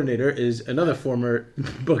defensive coordinator is another former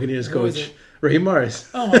Buccaneers Who is coach, it? Raheem Morris.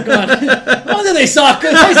 Oh my god. No wonder they suck.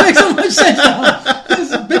 They make so much sense now.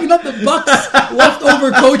 Just picking up the Bucks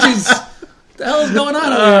leftover coaches. What the hell is going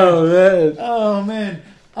on over here? Oh man!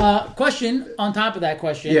 Oh man. Question on top of that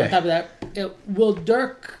question. Yeah. On top of that,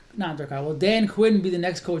 will Dan Quinn be the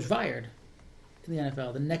next coach fired in the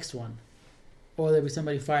NFL? The next one? Or will there be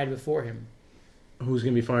somebody fired before him? Who's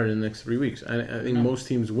going to be fired in the next 3 weeks? I think most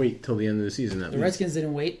teams wait till the end of the season. The Redskins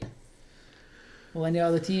didn't wait. Will any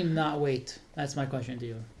other team not wait? That's my question to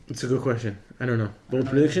you. It's a good question. I don't know. Bold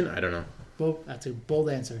prediction? I don't know. Well, that's a bold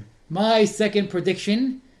answer. My second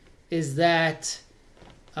prediction is that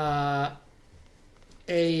our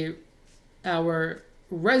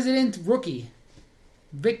resident rookie,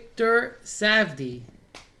 Victor Savdi,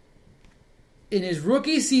 in his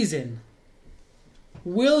rookie season,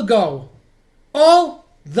 will go all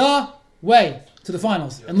the way to the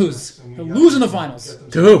finals and lose. He'll lose in the finals.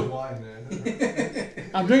 To who?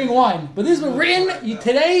 I'm drinking wine, but this was written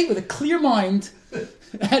today with a clear mind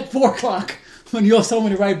at 4 o'clock when you have so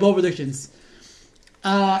many right bold predictions.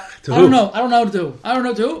 I don't know what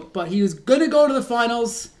to do, but he was going to go to the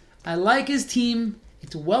finals. I like his team.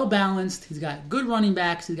 It's well balanced. He's got good running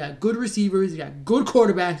backs. He's got good receivers. He's got good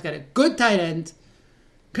quarterbacks. He's got a good tight end.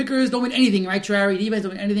 Kickers don't win anything, right, Trary? Defense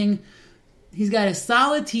don't win anything. He's got a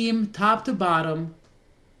solid team, top to bottom,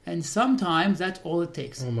 and sometimes that's all it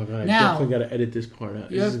takes. Oh my god! Now, I definitely got to edit this part out.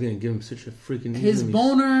 This is going to give him such a freaking. His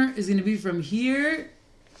boner is going to be from here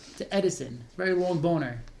to Edison. It's a very long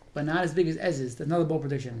boner, but not as big as Ez's. That's another bold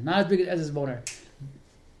prediction. Not as big as Ez's boner.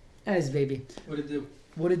 Ez, baby. What'd it do?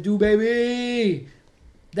 What it do, baby?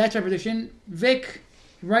 That's our prediction. Vic,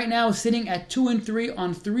 right now, sitting at 2-3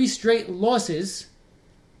 on 3 straight losses,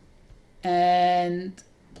 and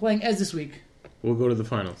playing Ez this week. We'll go to the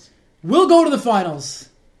finals We'll go to the finals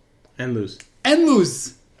and lose. and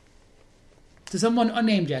lose to someone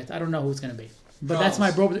unnamed yet. I don't know who it's going to be. But that's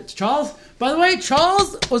my bold prediction. Charles, by the way,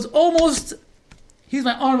 Charles was almost... He's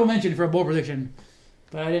my honorable mention for a bold prediction.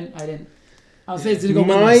 But I didn't. I'll say it's going to go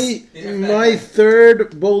winless. My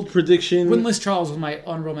third bold prediction... Winless Charles was my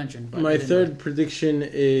honorable mention. My third prediction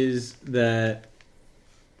is that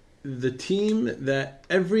the team that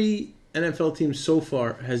every NFL team so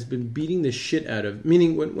far has been beating the shit out of,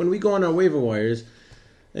 meaning when we go on our waiver wires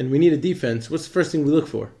and we need a defense, what's the first thing we look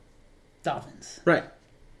for? Dolphins. Right.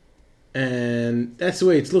 And that's the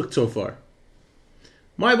way it's looked so far.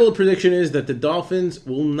 My bold prediction is that the Dolphins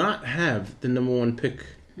will not have the number one pick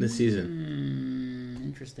this season.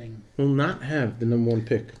 Interesting. Will not have the number one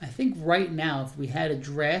pick. I think right now, if we had a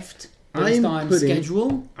draft based on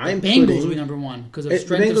schedule, the Bengals would be number one because of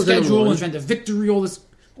strength of schedule and strength of victory, all this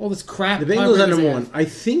crap. The Bengals are number one. I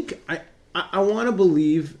think I want to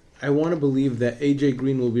believe that AJ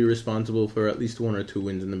Green will be responsible for at least 1 or 2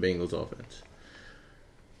 wins in the Bengals offense.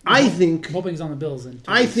 I'm hoping he's on the Bills.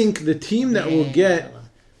 I think the team that will get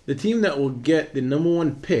the number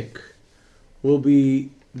one pick will be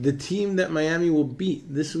the team that Miami will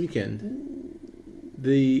beat this weekend.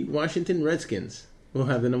 The Washington Redskins will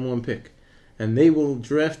have the number one pick, and they will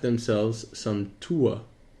draft themselves some Tua.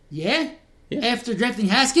 Yeah? After drafting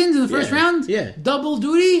Haskins in the first round? Yeah. Double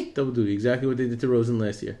duty? Double duty. Exactly what they did to Rosen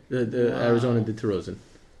last year. Arizona did to Rosen.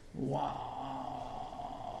 Wow.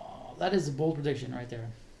 That is a bold prediction right there.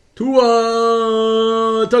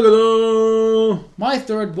 Tua Tagovailoa. My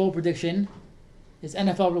third bold prediction is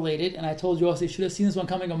NFL related, and I told you also you should have seen this one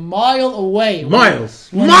coming a mile away. Miles!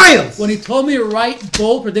 When he told me to write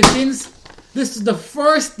bold predictions, this is the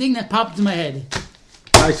first thing that popped into my head.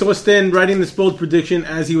 I saw Stan writing this bold prediction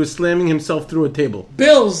as he was slamming himself through a table.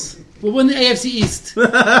 Bills will win the AFC East.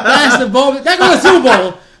 That's the bold. They're going to the Super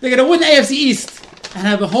Bowl. They're going to win the AFC East and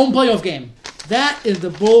have a home playoff game. That is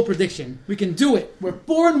the bold prediction. We can do it. We're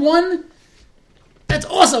 4-1. That's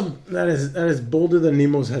awesome. That is bolder than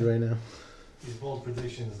Nemo's head right now. These bold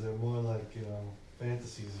predictions, they're more like,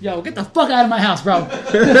 fantasies. Yo, get the fuck out of my house, bro.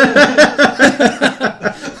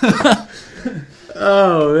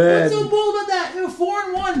 Oh, man. What's so bold about that? They were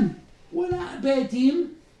 4-1. We're not a bad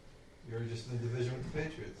team. You're just in the division with the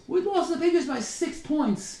Patriots. We lost the Patriots by 6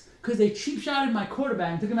 points because they cheap-shotted my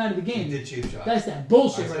quarterback and took him out of the game. You did cheap shot. That's that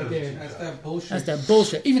bullshit right there. That's that bullshit. That's that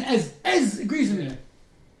bullshit. Even Ez agrees with me.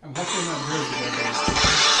 I'm hoping not Jersey.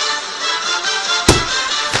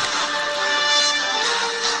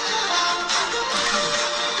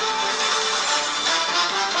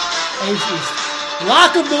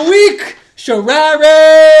 Lock of the week,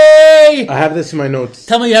 Sharari. I have this in my notes.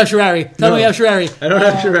 Tell me you have Sharari. Tell me you have Sharari. I don't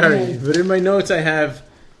have Sharari, but in my notes I have.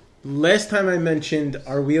 Last time I mentioned,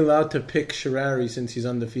 are we allowed to pick Sharari since he's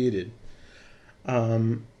undefeated?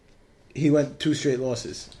 He went 2 straight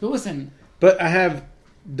losses. But listen. But I have.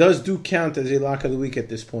 Does Duke count as a lock of the week at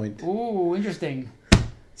this point? Ooh, interesting.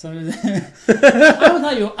 So I will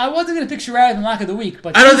tell you, I wasn't going to pick Sharari in lock of the week,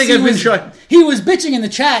 but I don't think I've been shy. He was bitching in the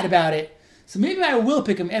chat about it, so maybe I will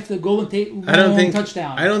pick him after the Golden Tate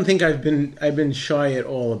touchdown. I don't think I've been shy at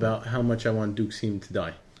all about how much I want Duke's team to die.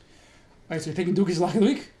 All right, so you're picking Duke as lock of the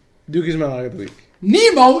week? Duke is my lock of the week.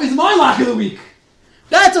 Nemo is my lock of the week.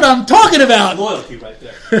 That's what I'm talking about. Loyalty right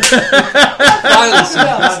there.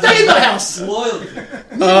 Stay in my house. Loyalty.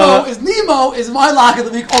 Nemo is my lock of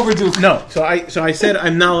the week over Duke. No, so I said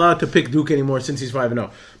I'm not allowed to pick Duke anymore since he's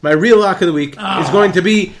 5-0. My real lock of the week is going to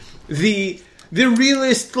be the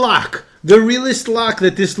realest lock. The realest lock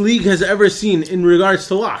that this league has ever seen in regards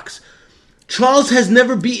to locks. Charles has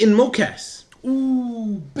never beaten Mocas.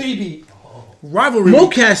 Ooh, baby. Rivalry.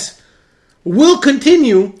 Mocas will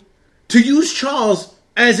continue to use Charles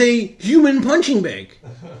as a human punching bag.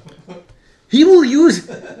 He will use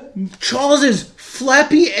Charles's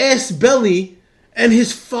flappy ass belly and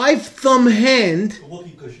his 5-thumb hand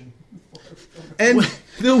Wookie cushion. and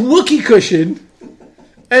the Wookie cushion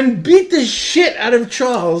and beat the shit out of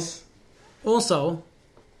Charles. Also,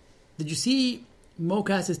 did you see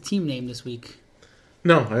Mocas's team name this week?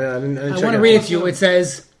 No, I didn't I check want to it read out. it to you. It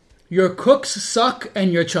says, "Your cooks suck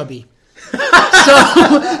and you're chubby."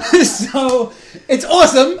 so it's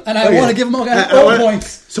awesome, and I want to give Mocas all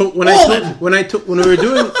points. So when we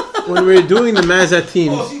were doing the Mazda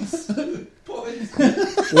teams,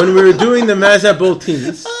 when we were doing the Mazda Bowl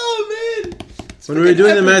teams, when we were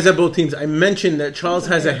doing the Mazda Bowl teams, I mentioned that Charles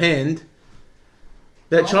has a hand.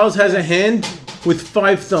 That Charles has a hand with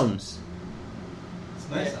 5 thumbs. It's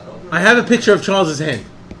nice. I have a picture of Charles's hand.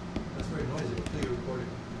 That's very noisy. You're recording.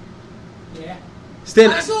 Yeah. Stan,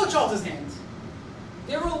 I saw Charles's hands.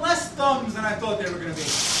 There were less thumbs than I thought they were going to be.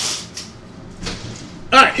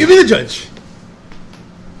 all right, you be the judge.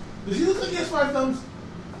 Does he look like he has 5 thumbs?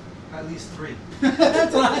 I at least 3.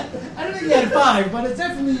 That's a lot. I don't think he had 5, but it's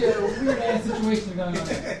definitely a weird ass situation going on.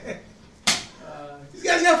 These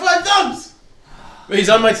guys got 5 thumbs. He's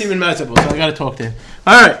on my team in Mazabel, so I got to talk to him.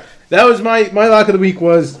 All right, that was my lock of the week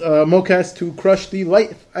was Mocas to crush the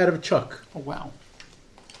life out of Chuck. Oh wow!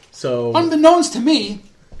 So unbeknownst to me,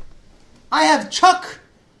 I have Chuck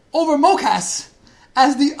over Mocas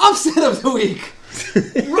as the upset of the week.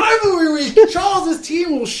 Rivalry week. Charles's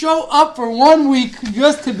team will show up for 1 week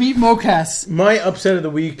just to beat Mocas. My upset of the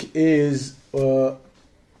week is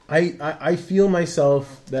I feel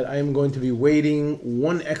myself that I am going to be waiting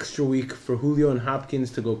 1 extra week for Julio and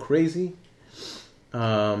Hopkins to go crazy.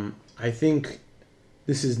 I think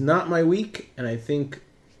this is not my week, and I think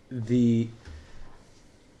the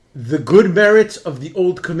good merits of the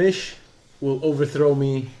old commish will overthrow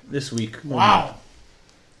me this week. Wow.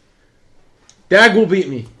 Dag will beat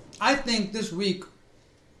me. I think this week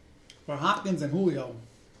for Hopkins and Julio,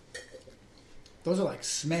 those are like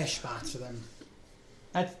smash spots for them.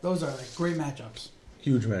 Those are like great matchups.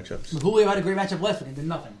 Huge matchups. But Julio had a great matchup last week and did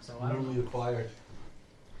nothing, so I don't know. Acquired.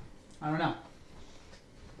 I don't know.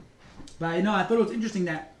 But I thought it was interesting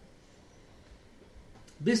that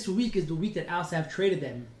this week is the week that Alsav traded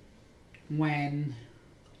them when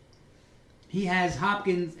he has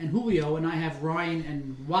Hopkins and Julio and I have Ryan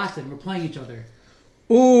and Watson. We're playing each other.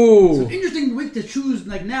 Ooh. So interesting week to choose.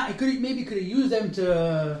 Like now, he could have used them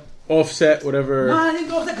to offset whatever. No, I didn't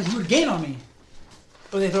go offset because he would gain on me.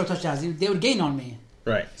 Or they throw touchdowns. They would gain on me.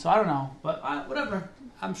 Right. So I don't know, but whatever.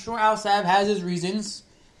 I'm sure Alsav has his reasons.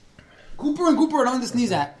 Cooper and Cooper are nothing to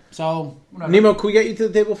sneeze at. So whatever. Nemo, can we get you to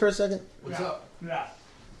the table for a second? What's up? Yeah.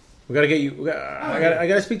 We gotta get you. I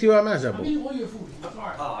gotta speak to you about Mazda. I'm eating all your food. I'm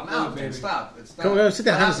sorry. Oh, I'm out, baby. Stop. Come on, sit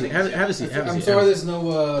down. Have a seat. Have a seat. I'm sorry there's no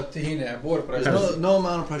tahini. I bought it, but No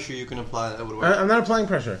amount of pressure you can apply that would work. I'm not applying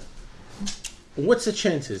pressure. What's the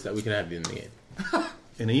chances that we can have you in the game?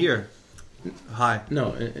 In a year? High.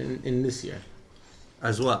 No, in this year.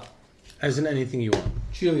 As well? As in anything you want.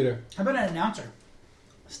 cheerleader. How about an announcer?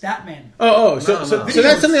 Statman. So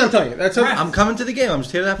that's something I'm telling you. That's something. I'm coming to the game. I'm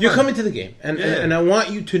just here to have fun. You're coming to the game, and I want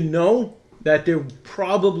you to know that there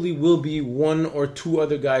probably will be 1 or 2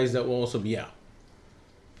 other guys that will also be out,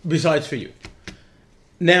 besides for you.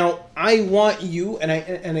 Now, I want you, and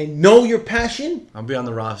I know your passion. I'll be on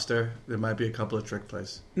the roster. There might be a couple of trick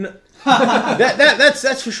plays. No,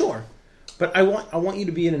 that's for sure. But I want you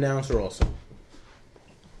to be an announcer also.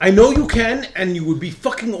 I know you can, and you would be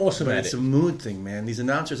fucking awesome But at it's it. a mood thing, man. These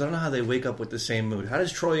announcers, I don't know how they wake up with the same mood. How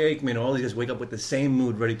does Troy Aikman and all these guys wake up with the same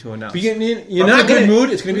mood ready to announce? You're If I'm not in a good gonna- mood,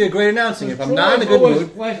 it's going to be a great announcing. If I'm not in a good mood,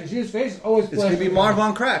 His face is always it's going to be Marv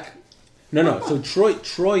on crack. No. So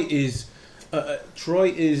Troy is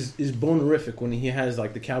bonerific when he has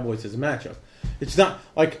like the Cowboys as a matchup. It's not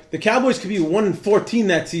like the Cowboys could be 1-14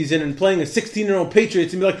 that season and playing a 16-year-old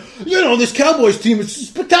Patriots and be like, this Cowboys team is a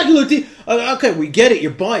spectacular team. Okay, we get it.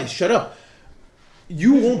 You're biased. Shut up.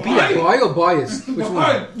 You won't be that. I go biased. Which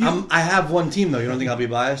one? I have one team, though. You don't think I'll be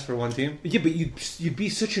biased for one team? Yeah, but you'd be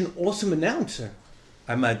such an awesome announcer.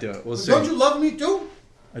 I might do it. We'll see. Don't you love me too?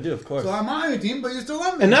 I do, of course. So I'm on your team, but you still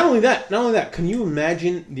love me. And not only that, can you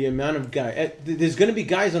imagine the amount of guys? There's going to be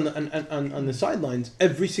guys on the sidelines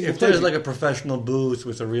every single If time. there's like a professional booth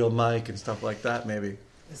with a real mic and stuff like that, maybe.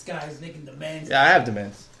 This guy's making demands. Yeah, I have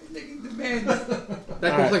demands. Making demands.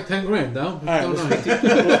 That costs like 10 grand, no? All right,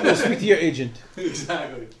 we'll speak to your agent.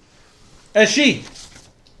 Exactly. Ashi,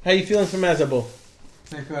 how you feeling from Mazabul?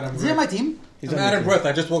 Thank God I'm Is he on my team? I'm out of breath.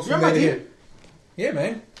 I just walked You're from on my there to team? here. Yeah,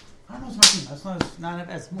 man. I don't know what's my team. That's not enough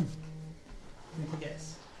as. Let me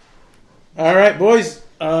guess. All right, boys.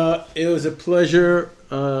 It was a pleasure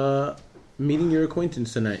meeting your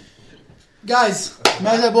acquaintance tonight. Guys,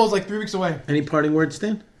 Mazda Bowl's like 3 weeks away. Any parting words,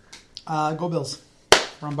 Stan? Go Bills.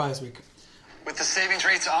 We're on bye this week. With the savings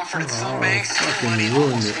rates offered at some banks, fucking money ruined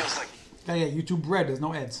almost it. feels like Gotta get YouTube Red. There's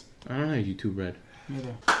no ads. I don't know YouTube Red.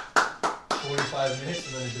 Neither. 45 minutes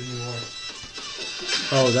and then it didn't even work.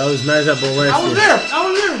 Oh, that was Mazabul last I was year. there. I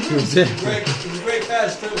was there. It was it. It was a great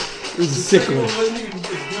pass, too. It was a sick one. wasn't even as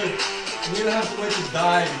good. We didn't have to wait to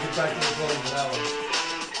die to get back to the phone for that one.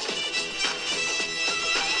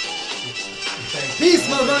 Peace,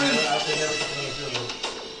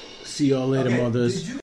 motherfuckers. See y'all later, mothers.